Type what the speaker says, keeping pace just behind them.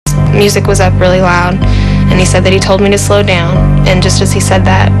music was up really loud, and he said that he told me to slow down, and just as he said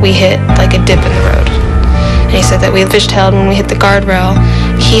that, we hit like a dip in the road. And he said that we fishtailed when we hit the guardrail.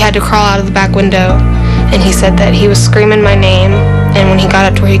 He had to crawl out of the back window, and he said that he was screaming my name, and when he got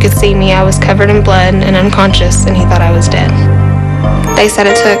up to where he could see me, I was covered in blood and unconscious, and he thought I was dead. They said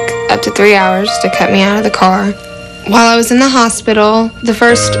it took up to 3 hours to cut me out of the car. While I was in the hospital, the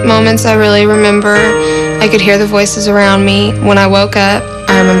first moments I really remember, I could hear the voices around me. When I woke up,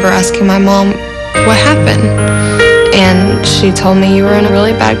 I remember asking my mom, what happened? And she told me, you were in a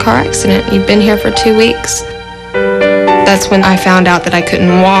really bad car accident. You've been here for 2 weeks. That's when I found out that I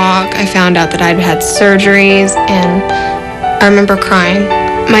couldn't walk. I found out that I'd had surgeries, and I remember crying.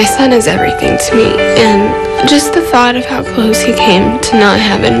 My son is everything to me, and just the thought of how close he came to not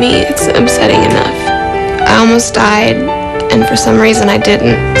having me, it's upsetting enough. I almost died, and for some reason I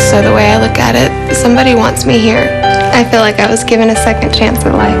didn't. So the way I look at it, somebody wants me here. I feel like I was given a second chance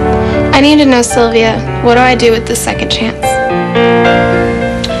at life. I need to know, Sylvia, what do I do with this second chance?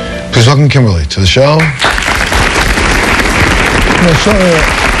 Please welcome Kimberly to the show.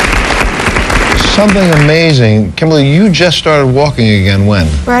 Something amazing. Kimberly, you just started walking again when?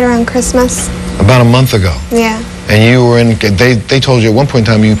 Right around Christmas. About a month ago. Yeah. And you were in, they told you at one point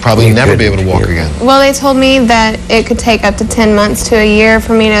in time you'd probably never be able to walk again. Well, they told me that it could take up to 10 months to a year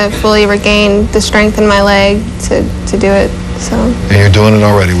for me to fully regain the strength in my leg to do it. So. And you're doing it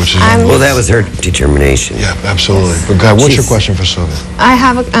already, which is well, that was her determination. Yeah, absolutely. But God, what's your question for Sylvia? I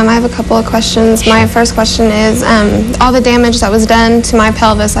have a couple of questions. Sure. My first question is, all the damage that was done to my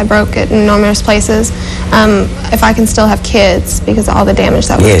pelvis, I broke it in numerous places. If I can still have kids because of all the damage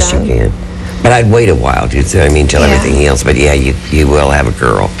that was done. Yes, you can. But I'd wait a while, till everything heals. But yeah, you will have a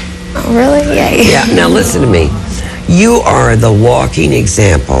girl. Oh, really? Yay. Yeah. Now listen to me. You are the walking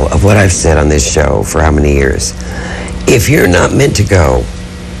example of what I've said on this show for how many years. If you're not meant to go,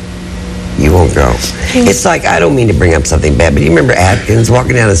 you won't go. It's like, I don't mean to bring up something bad, but you remember Atkins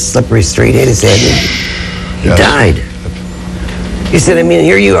walking down a slippery street, hit his head, and he died. You said, I mean,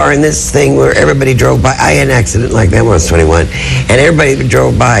 here you are in this thing where everybody drove by. I had an accident like that when I was 21, and everybody that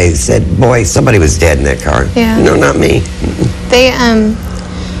drove by said, boy, somebody was dead in that car. Yeah. No, not me. They,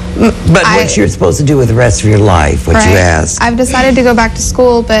 But what you're supposed to do with the rest of your life, what you asked. I've decided to go back to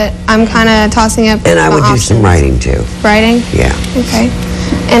school, but I'm kind of tossing up And I would do some writing, too. Writing? Yeah. Okay.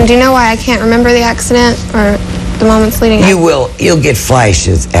 And do you know why I can't remember the accident or the moments leading up? You'll get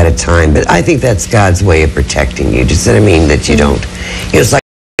flashes at a time, but I think that's God's way of protecting you. Just what I mean, that you don't. It's like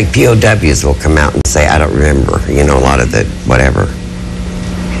POWs will come out and say, I don't remember, a lot of the whatever.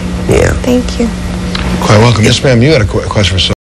 Yeah. Thank you. Quite welcome. Yes, ma'am, you had a question for Sylvia.